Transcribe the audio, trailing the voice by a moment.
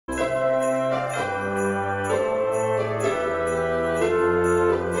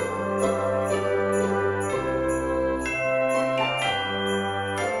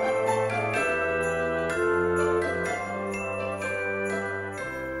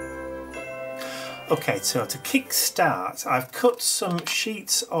Okay, so to kick start, I've cut some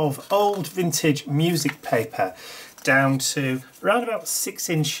sheets of old vintage music paper down to around about 6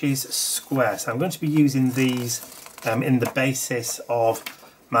 inches square. So I'm going to be using these in the basis of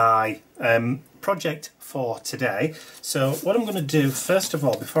my project for today. So what I'm going to do first of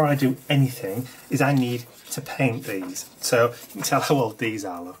all, before I do anything, is I need to paint these. So you can tell how old these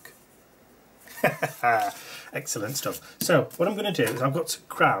are, look. Excellent stuff. So what I'm going to do is I'm going to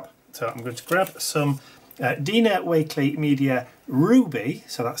grab some Dina Wakley Media Ruby,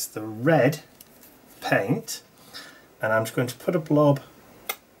 so that's the red paint, and I'm just going to put a blob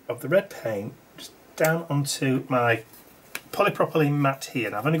of the red paint just down onto my polypropylene mat here.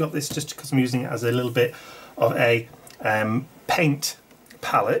 And I've only got this just because I'm using it as a little bit of a paint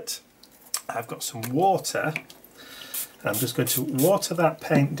palette. I've got some water, and I'm just going to water that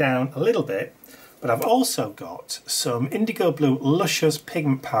paint down a little bit. But I've also got some indigo blue Luscious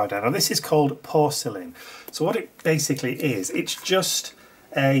pigment powder. Now this is called porcelain. So what it basically is, it's just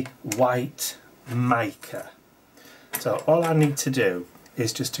a white mica. So all I need to do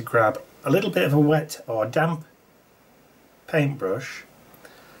is just to grab a little bit of a wet or damp paintbrush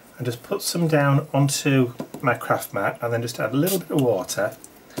and just put some down onto my craft mat, and then just add a little bit of water,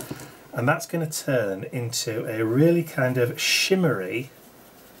 and that's going to turn into a really kind of shimmery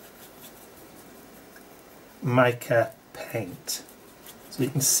mica paint. So you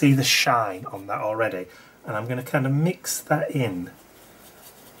can see the shine on that already, and I'm going to kind of mix that in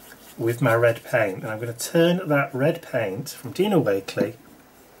with my red paint, and I'm going to turn that red paint from Dina Wakley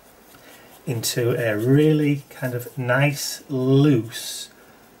into a really kind of nice loose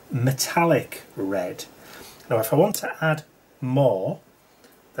metallic red. Now if I want to add more,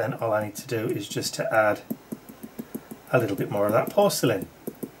 then all I need to do is just to add a little bit more of that porcelain,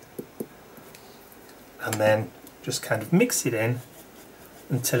 and then just kind of mix it in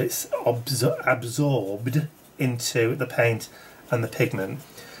until it's absorbed into the paint and the pigment.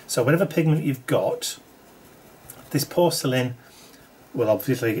 So whatever pigment you've got, this porcelain will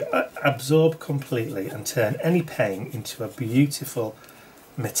obviously absorb completely and turn any paint into a beautiful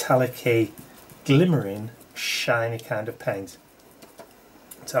metallic-y, glimmering, shiny kind of paint.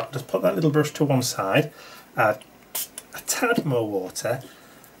 So I'll just put that little brush to one side, add a tad more water,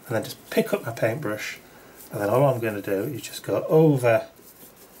 and then just pick up my paintbrush. And then all I'm going to do is just go over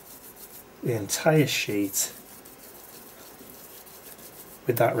the entire sheet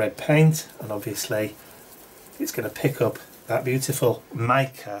with that red paint, and obviously it's going to pick up that beautiful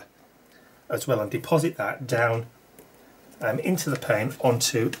mica as well and deposit that down into the paint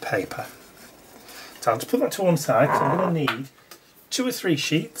onto the paper. So I'll just put that to one side. So I'm going to need 2 or 3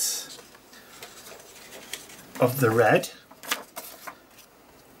 sheets of the red,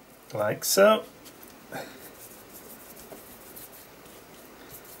 like so.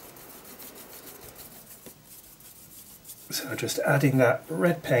 So just adding that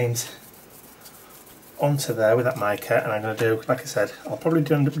red paint onto there with that mica, and I'm going to do, like I said, I'll probably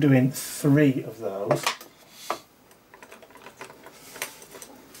end up doing 3 of those.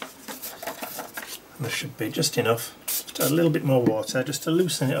 And there should be just enough, just a little bit more water, just to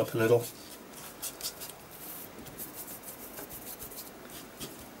loosen it up a little.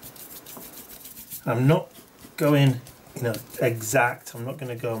 I'm not going, exact, I'm not going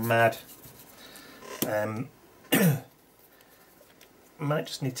to go mad. Might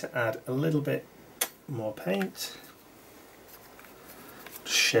just need to add a little bit more paint.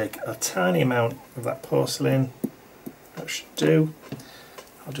 Just shake a tiny amount of that porcelain. That should do.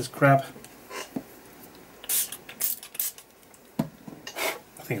 I'll just grab, I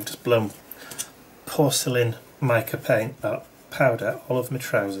think I've just blown porcelain mica paint powder all over my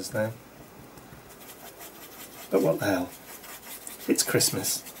trousers now. But what the hell? It's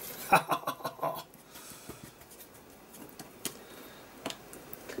Christmas.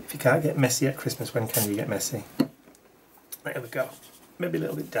 If you can't get messy at Christmas, when can you get messy? There we go. Maybe a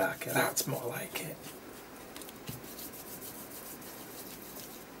little bit darker. That's more like it.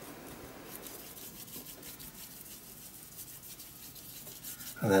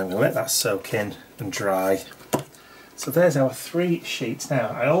 And then I'm going to let that soak in and dry. So there's our 3 sheets. Now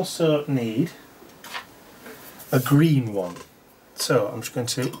I also need a green one. So I'm just going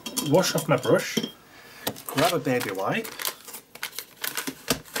to wash off my brush, grab a baby wipe,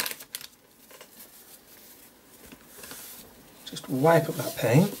 just wipe up that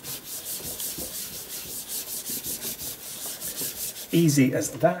paint. Easy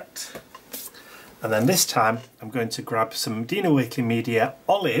as that. And then this time I'm going to grab some Dina Wakley Media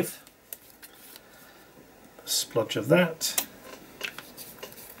Olive, a splodge of that,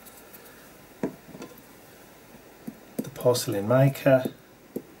 the porcelain mica,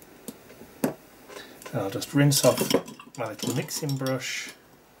 I'll just rinse off my little mixing brush,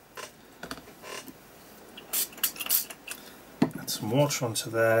 add some water onto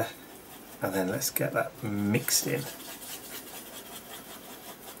there, and then let's get that mixed in.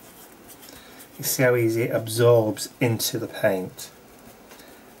 You see how easy it absorbs into the paint.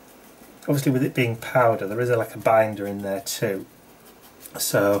 Obviously with it being powder there is like a binder in there too,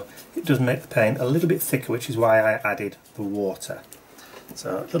 so it does make the paint a little bit thicker, which is why I added the water.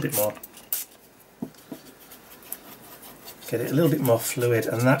 So a little bit more. Get it a little bit more fluid,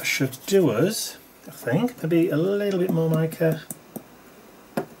 and that should do us, I think. Maybe a little bit more mica,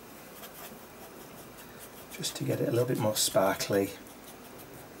 just to get it a little bit more sparkly.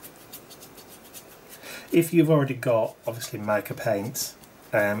 If you've already got obviously mica paints,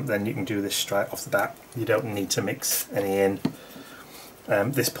 then you can do this straight off the bat. You don't need to mix any in.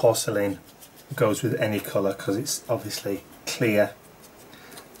 This porcelain goes with any colour because it's obviously clear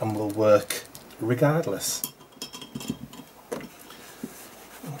and will work regardless.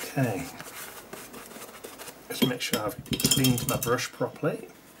 Okay, just make sure I've cleaned my brush properly.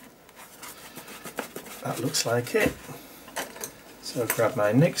 That looks like it. So I'll grab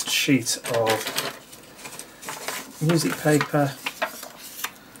my next sheet of music paper,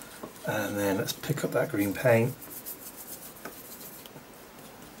 and then let's pick up that green paint.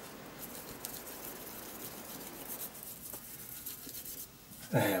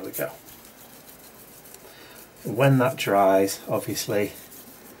 There we go. When that dries, obviously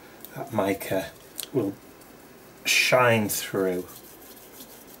that mica will shine through.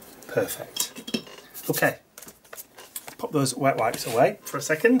 Perfect. Okay, pop those wet wipes away for a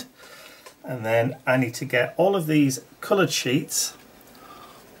second, and then I need to get all of these coloured sheets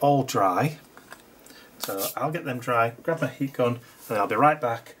all dry. So I'll get them dry, grab my heat gun, and I'll be right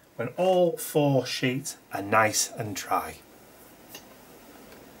back when all 4 sheets are nice and dry.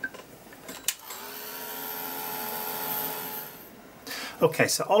 Okay,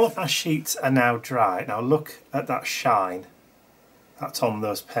 so all of my sheets are now dry. Now look at that shine that's on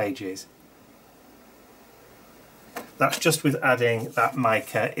those pages. That's just with adding that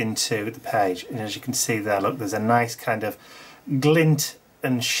mica into the page, and as you can see there, look, there's a nice kind of glint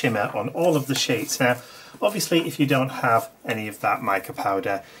and shimmer on all of the sheets. Now obviously if you don't have any of that mica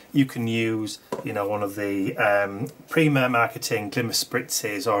powder, you can use, you know, one of the Prima Marketing glimmer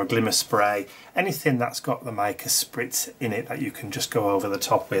spritzes or a glimmer spray, anything that's got the mica spritz in it that you can just go over the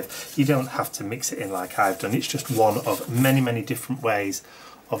top with. You don't have to mix it in like I've done. It's just one of many different ways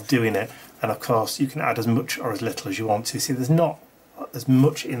of doing it, and of course you can add as much or as little as you want to. See, there's not as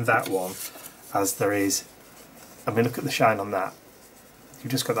much in that one as there is. I mean, look at the shine on that. You've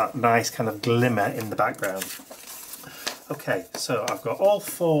just got that nice kind of glimmer in the background. Okay, so I've got all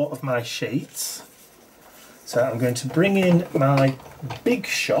 4 of my sheets. So I'm going to bring in my big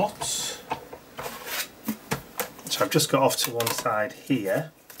shots, which I've just got off to one side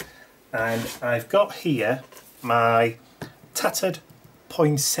here. And I've got here my tattered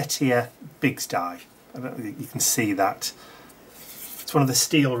poinsettia Biggs die. I don't know if you can see that. It's one of the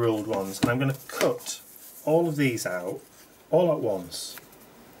steel ruled ones, and I'm going to cut all of these out all at once.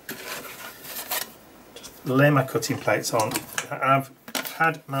 Just lay my cutting plates on. I've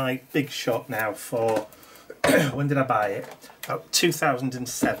had my big shot now for when did I buy it? About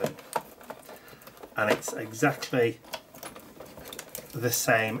 2007, and it's exactly the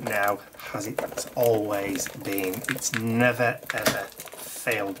same now as it's always been. It's never ever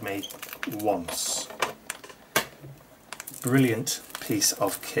failed me once. Brilliant piece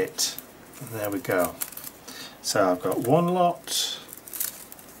of kit. And there we go. So I've got 1 lot,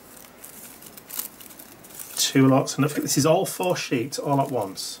 2 lots, and I think this is all 4 sheets all at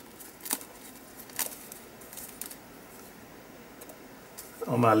once.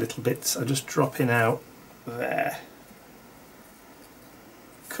 All my little bits are just dropping out there.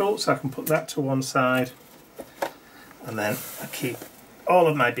 Cool, so I can put that to one side, and then I keep all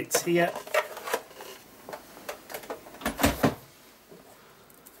of my bits here.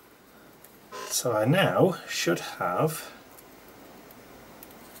 So I now should have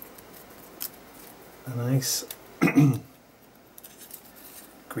a nice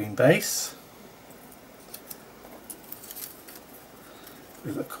green base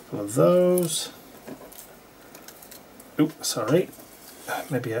with a couple of those. Oh, sorry,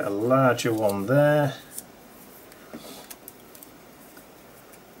 maybe a larger one there,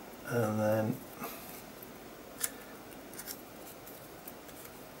 and then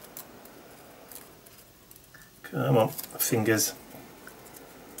come on, fingers.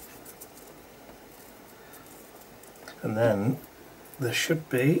 And then there should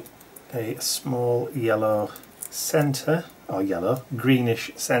be a small yellow centre, or yellow,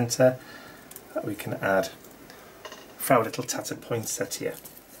 greenish centre, that we can add for our little tattered poinsettia.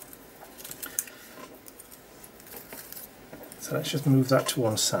 So let's just move that to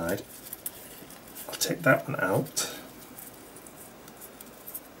one side. I'll take that one out,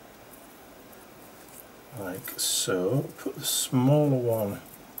 like so. Put the smaller one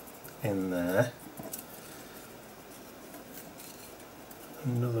in there.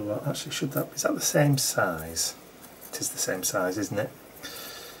 Another one, actually is that the same size? It is the same size, isn't it?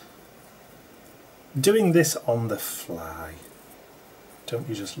 Doing this on the fly, don't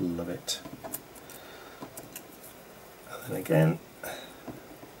you just love it? And then again,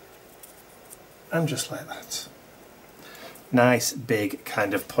 and just like that. Nice big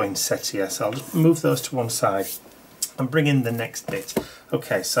kind of poinsettia. So I'll just move those to one side and bring in the next bit.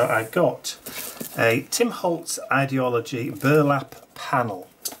 Okay, so I've got a Tim Holtz Ideology burlap panel.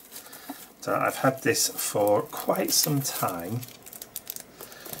 So I've had this for quite some time.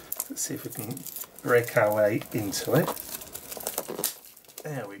 Let's see if we can break our way into it.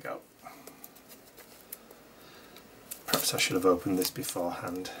 There we go. Perhaps I should have opened this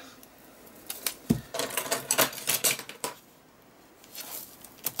beforehand.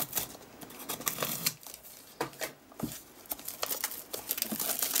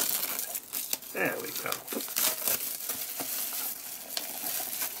 There we go.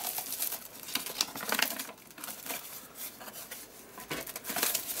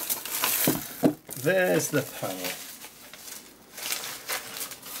 There's the panel.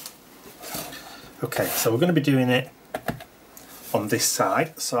 Okay, so we're going to be doing it on this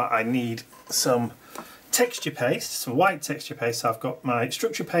side, so I need some texture paste, some white texture paste. So I've got my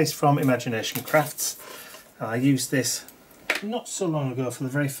structure paste from Imagination Crafts. I used this not so long ago for the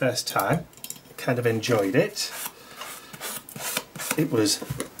very first time. Kind of enjoyed it. It was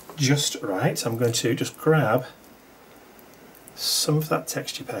just right. So I'm going to just grab some of that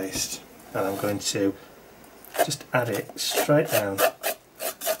texture paste and I'm going to just add it straight down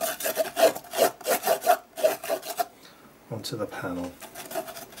onto the panel.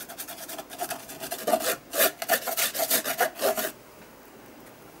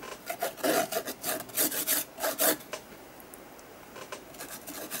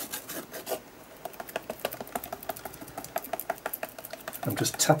 I'm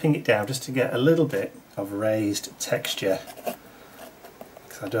just tapping it down just to get a little bit of raised texture,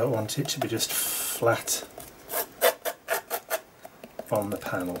 because I don't want it to be just flat on the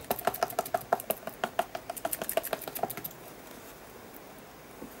panel.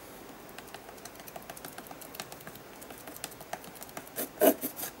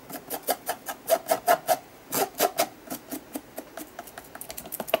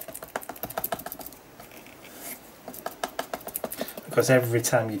 Because every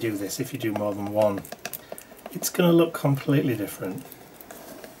time you do this, if you do more than one, it's going to look completely different.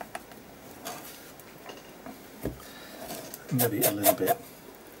 Maybe a little bit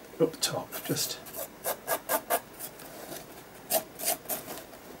up top, just.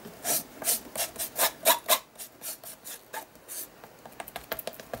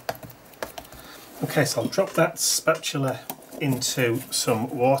 Okay, so I'll drop that spatula into some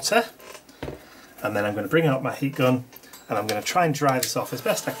water, and then I'm going to bring out my heat gun and I'm going to try and dry this off as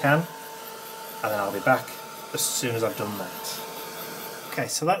best I can, and then I'll be back as soon as I've done that. Okay,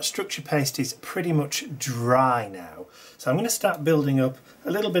 so that structure paste is pretty much dry now. So I'm going to start building up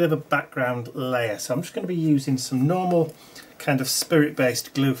a little bit of a background layer. So I'm just going to be using some normal kind of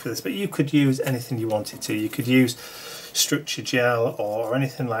spirit-based glue for this, but you could use anything you wanted to. You could use structure gel or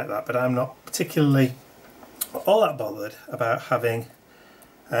anything like that, but I'm not particularly all that bothered about having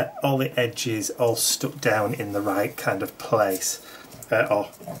all the edges all stuck down in the right kind of place, or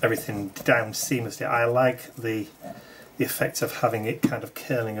everything down seamlessly. I like the effect of having it kind of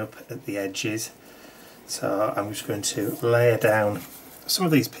curling up at the edges. So I'm just going to layer down some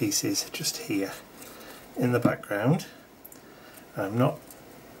of these pieces just here in the background. I'm not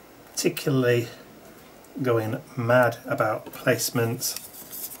particularly going mad about placements.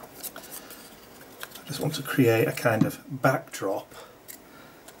 I just want to create a kind of backdrop.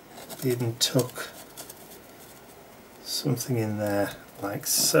 Even tuck something in there like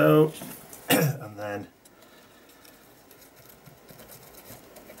so, and then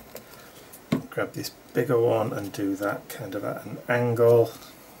grab this bigger one and do that kind of at an angle.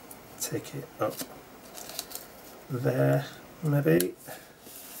 Take it up there, maybe.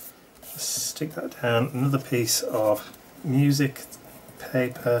 Just stick that down. Another piece of music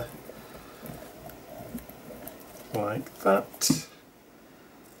paper like that.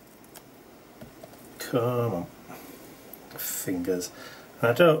 Come on, fingers.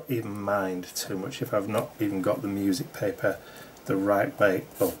 And I don't even mind too much if I've not even got the music paper the right way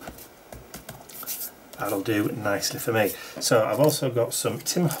up. that'll do nicely for me. So I've also got some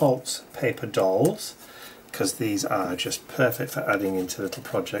Tim Holtz paper dolls, because these are just perfect for adding into little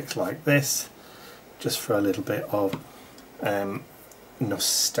projects like this, just for a little bit of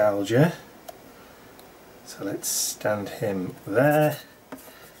nostalgia. So let's stand him there,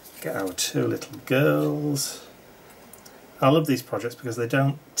 get our two little girls. I love these projects because they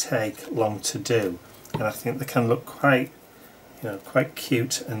don't take long to do, and I think they can look quite, quite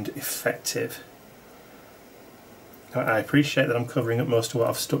cute and effective. Now, I appreciate that I'm covering up most of what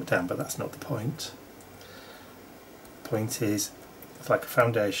I've stuck down, but that's not the point. The point is, it's like a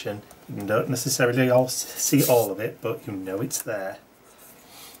foundation. You don't necessarily all see all of it, but you know it's there.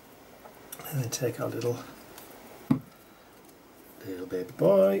 And then take our little baby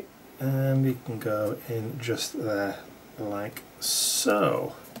boy, and we can go in just there, like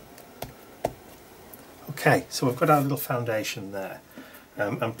so. Okay, so we've got our little foundation there.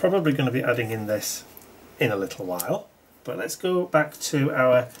 I'm probably going to be adding in this in a little while, but let's go back to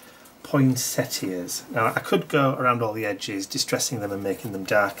our poinsettias. Now I could go around all the edges, distressing them and making them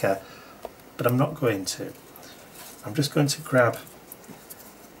darker, but I'm not going to. I'm just going to grab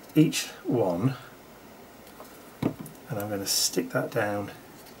each one and I'm going to stick that down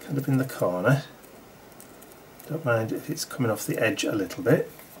kind of in the corner. Don't mind if it's coming off the edge a little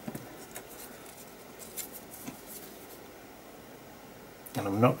bit. And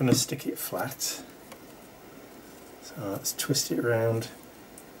I'm not going to stick it flat. So let's twist it around,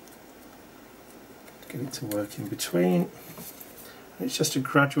 get it to work in between. And it's just a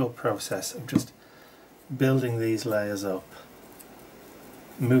gradual process of just building these layers up,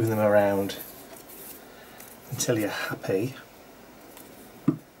 moving them around until you're happy.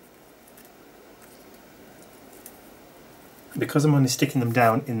 Because I'm only sticking them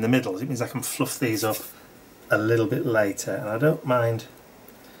down in the middle, it means I can fluff these up a little bit later, and I don't mind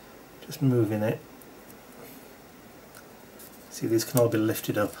just moving it. See, these can all be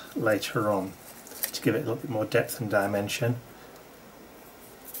lifted up later on to give it a little bit more depth and dimension,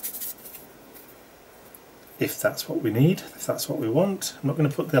 if that's what we need, if that's what we want. I'm not going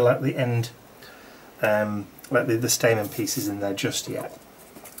to put the end, like the stamen pieces in there just yet,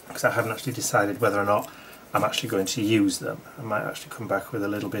 because I haven't actually decided whether or not I'm actually going to use them. I might actually come back with a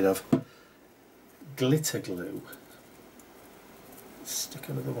little bit of glitter glue. Stick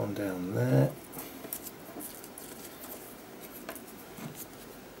another one down there.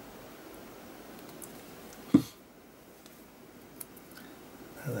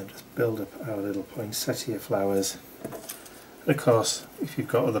 And then just build up our little poinsettia flowers. And of course, if you've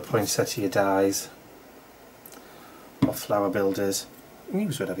got other poinsettia dies or flower builders,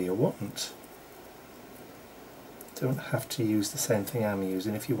 use whatever you want. Don't have to use the same thing I'm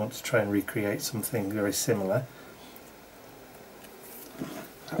using if you want to try and recreate something very similar.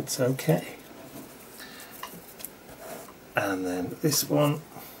 That's okay. And then this one,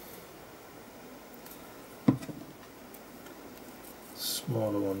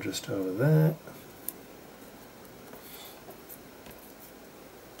 smaller one just over there.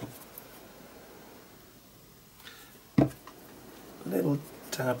 Little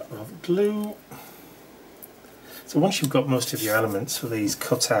dab of glue. So once you've got most of your elements for these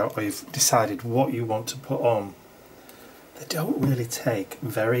cut out, or you've decided what you want to put on, they don't really take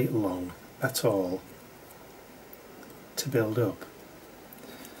very long at all to build up.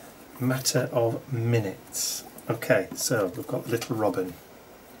 Matter of minutes. Okay, so we've got the little robin.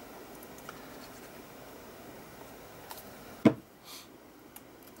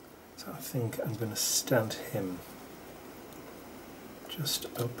 So I think I'm going to stand him just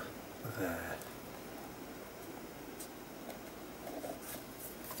up there.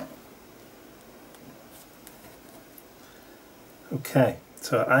 Okay,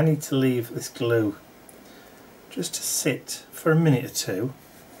 so I need to leave this glue just to sit for a minute or two,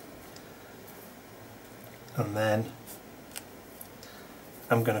 and then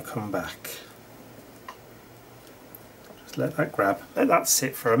I'm going to come back. Just let that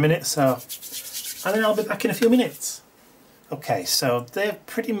sit for a minute, and then I'll be back in a few minutes. Okay, so they're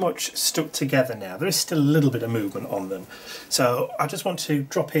pretty much stuck together now. There is still a little bit of movement on them, so I just want to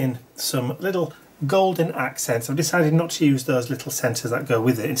drop in some little golden accents. I've decided not to use those little centres that go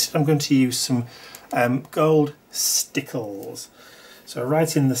with it. Instead I'm going to use some gold stickles. So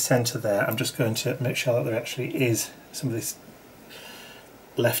right in the centre there, I'm just going to make sure that there actually is some of this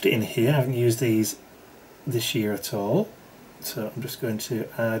left in here. I haven't used these this year at all, so I'm just going to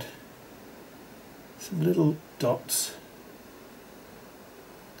add some little dots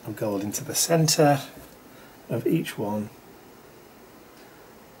of gold into the centre of each one.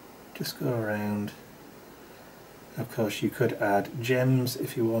 Just go around. Of course you could add gems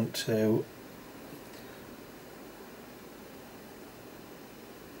if you want to,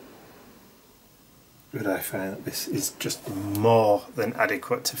 but I find that this is just more than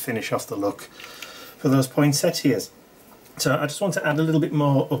adequate to finish off the look for those poinsettias. So I just want to add a little bit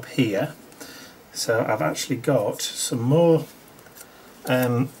more up here. So I've actually got some more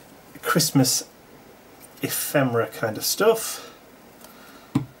Christmas ephemera kind of stuff.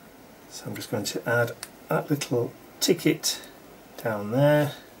 So I'm just going to add that little ticket down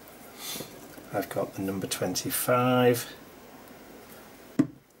there. I've got the number 25,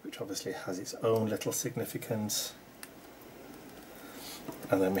 which obviously has its own little significance.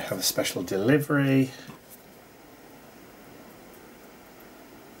 And then we have a special delivery,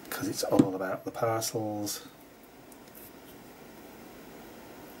 because it's all about the parcels.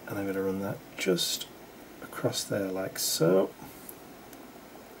 And I'm going to run that just across there like so.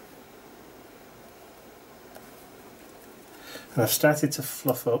 And I've started to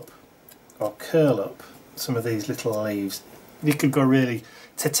fluff up or curl up some of these little leaves. You could go really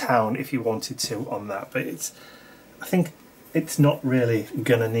to town if you wanted to on that, but I think it's not really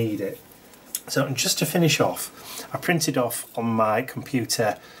gonna need it. So just to finish off, I printed off on my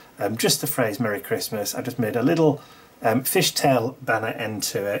computer just the phrase Merry Christmas. I just made a little fishtail banner end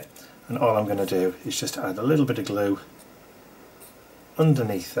to it, and all I'm going to do is just add a little bit of glue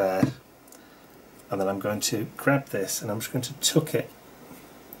underneath there, and then I'm going to grab this and I'm just going to tuck it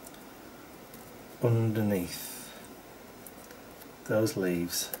underneath those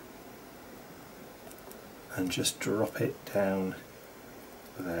leaves and just drop it down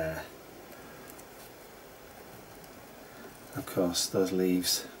there. Of course, those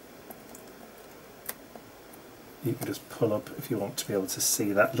leaves you can just pull up if you want to be able to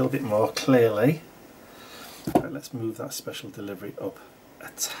see that a little bit more clearly. Right, let's move that special delivery up a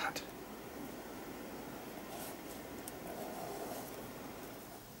tad.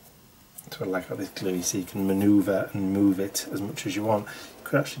 That's what I like about this glue, so you can manoeuvre and move it as much as you want. You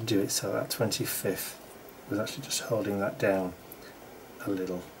could actually do it so that 25th was actually just holding that down a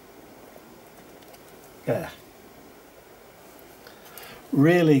little. Yeah.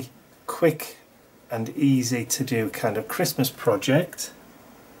 Really quick and easy to do kind of Christmas project.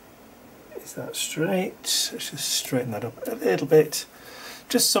 Is that straight? Let's just straighten that up a little bit.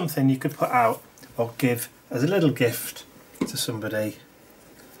 Just something you could put out or give as a little gift to somebody,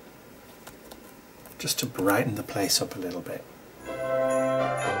 just to brighten the place up a little bit.